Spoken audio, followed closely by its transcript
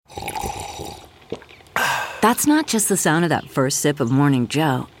That's not just the sound of that first sip of Morning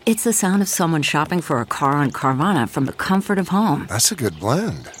Joe. It's the sound of someone shopping for a car on Carvana from the comfort of home. That's a good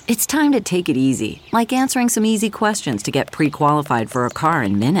blend. It's time to take it easy, like answering some easy questions to get pre-qualified for a car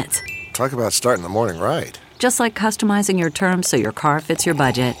in minutes. Talk about starting the morning right. Just like customizing your terms so your car fits your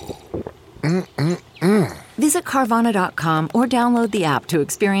budget. Visit Carvana.com or download the app to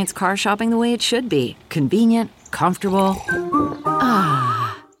experience car shopping the way it should be. Convenient, comfortable.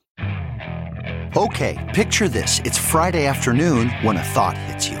 Okay, picture this. It's Friday afternoon when a thought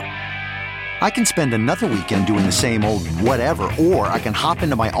hits you. I can spend another weekend doing the same old whatever, or I can hop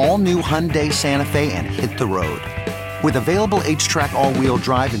into my all-new Hyundai Santa Fe and hit the road. With available H-Track all-wheel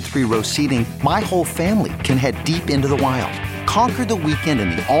drive and 3-row seating, my whole family can head deep into the wild. Conquer the weekend in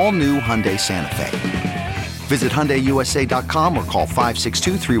the all-new Hyundai Santa Fe. Visit HyundaiUSA.com or call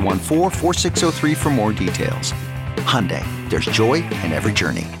 562-314-4603 for more details. Hyundai, there's joy in every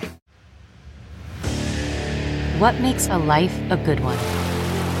journey. What makes a life a good one?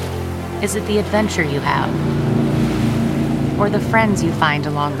 Is it the adventure you have? Or the friends you find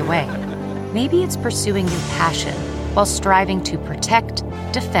along the way? Maybe it's pursuing your passion while striving to protect,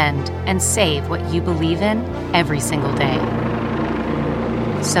 defend, and save what you believe in every single day.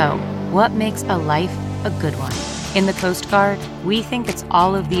 So, what makes a life a good one? In the Coast Guard, we think it's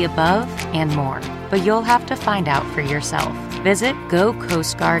all of the above and more, but you'll have to find out for yourself. Visit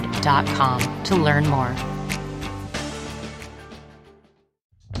GoCoastGuard.com to learn more.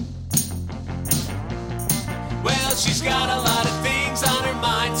 Well, she's got a lot of things on her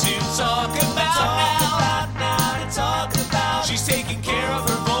mind to talk about now. She's taking care of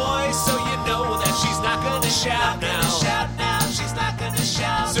her voice, so you know that she's not gonna shout now. She's not gonna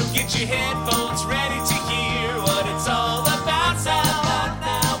shout. So get your headphones ready to hear what it's all about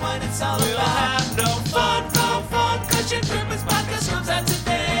now. When it's all we'll have no fun, cause your Christmas podcast comes out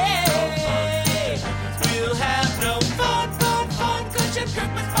today. We'll have no fun, cause your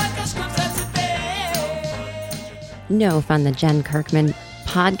Christmas podcast comes out today. No Fun, the Jen Kirkman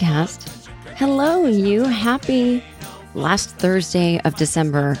podcast. Hello, you. Happy last Thursday of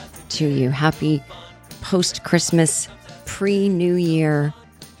December to you. Happy post-Christmas, pre-New Year,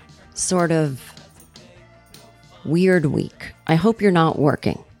 sort of weird week. I hope you're not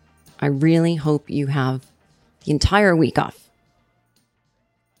working. I really hope you have the entire week off.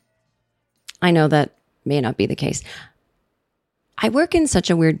 I know that may not be the case. I work in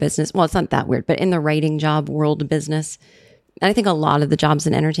such a weird business. Well, it's not that weird, but in the writing job world business. And I think a lot of the jobs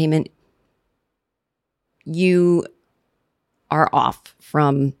in entertainment, you are off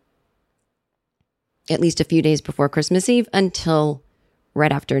from at least a few days before Christmas Eve until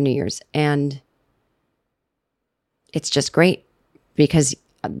right after New Year's. And it's just great because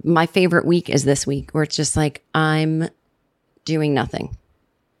my favorite week is this week where it's just like I'm doing nothing.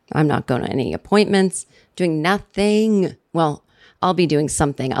 I'm not going to any appointments, doing nothing. Well, I'll be doing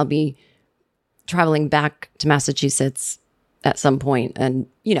something. I'll be traveling back to Massachusetts at some point, and,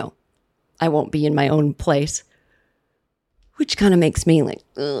 you know, I won't be in my own place, which kind of makes me like,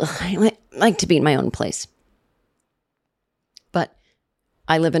 ugh, I like to be in my own place. But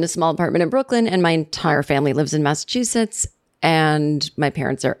I live in a small apartment in Brooklyn, and my entire family lives in Massachusetts, and my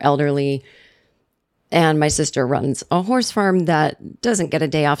parents are elderly, and my sister runs a horse farm that doesn't get a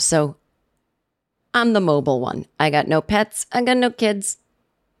day off, so I'm the mobile one. I got no pets. I got no kids.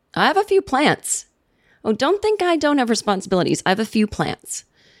 I have a few plants. Oh, don't think I don't have responsibilities. I have a few plants.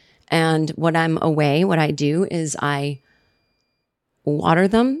 And when I'm away, what I do is I water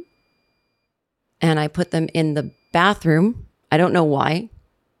them and I put them in the bathroom. I don't know why.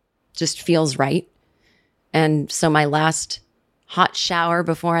 Just feels right. And so my last hot shower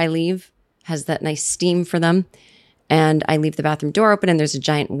before I leave has that nice steam for them. And I leave the bathroom door open and there's a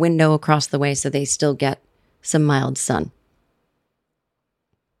giant window across the way so they still get some mild sun.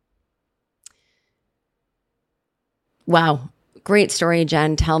 Wow. Great story,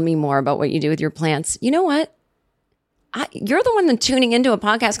 Jen. Tell me more about what you do with your plants. You know what? You're the one that's tuning into a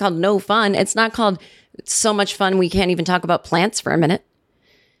podcast called No Fun. It's not called So Much Fun We Can't Even Talk About Plants for a minute.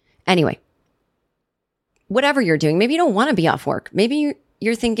 Anyway, whatever you're doing, maybe you don't want to be off work. Maybe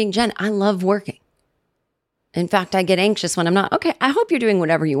you're thinking, Jen, I love working. In fact, I get anxious when I'm not. Okay, I hope you're doing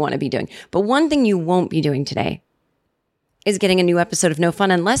whatever you want to be doing. But one thing you won't be doing today is getting a new episode of No Fun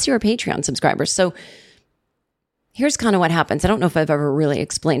unless you're a Patreon subscriber. So here's kind of what happens. I don't know if I've ever really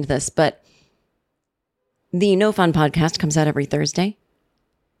explained this, but the No Fun podcast comes out every Thursday,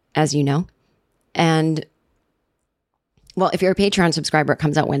 as you know. And, well, if you're a Patreon subscriber, it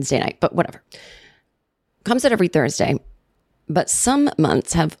comes out Wednesday night, but whatever. Comes out every Thursday, but some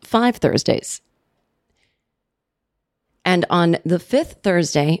months have 5 Thursdays. And on the 5th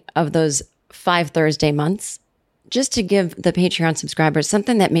Thursday of those 5 Thursday months, just to give the Patreon subscribers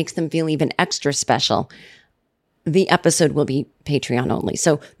something that makes them feel even extra special. The episode will be Patreon only.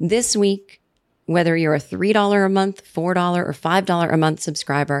 So this week, whether you're a $3 a month, $4 or $5 a month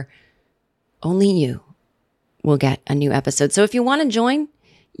subscriber, only you will get a new episode. So if you want to join,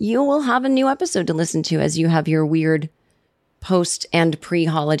 you will have a new episode to listen to as you have your weird post and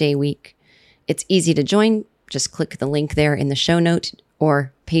pre-holiday week. It's easy to join. Just click the link there in the show note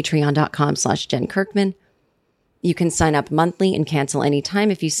or patreon.com/Jen Kirkman. You can sign up monthly and cancel anytime.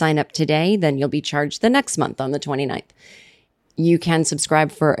 If you sign up today, then you'll be charged the next month on the 29th. You can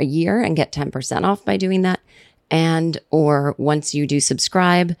subscribe for a year and get 10% off by doing that. And or once you do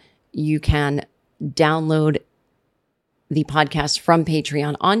subscribe, you can download the podcast from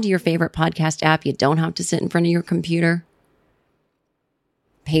Patreon onto your favorite podcast app. You don't have to sit in front of your computer.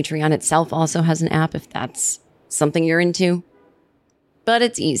 Patreon itself also has an app if that's something you're into. But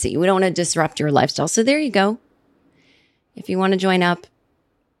it's easy. We don't want to disrupt your lifestyle. So there you go. If you want to join up,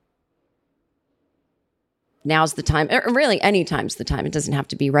 now's the time. Or really, any time's the time. It doesn't have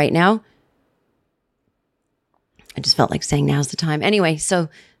to be right now. I just felt like saying now's the time. Anyway, so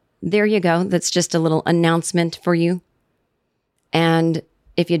there you go. That's just a little announcement for you. And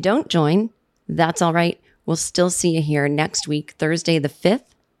if you don't join, that's all right. We'll still see you here next week, Thursday the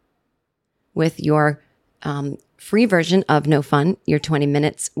 5th, with your free version of No Fun. Your 20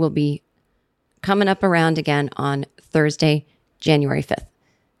 minutes will be coming up around again on Thursday, January 5th.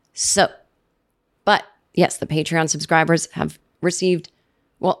 So, but yes, the Patreon subscribers have received,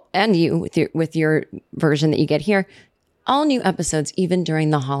 well, and you with your version that you get here, all new episodes, even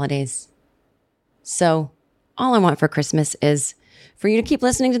during the holidays. So all I want for Christmas is for you to keep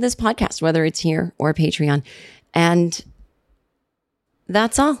listening to this podcast, whether it's here or Patreon. And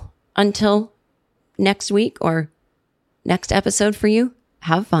that's all. Until next week or next episode for you,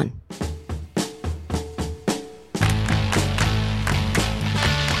 have fun.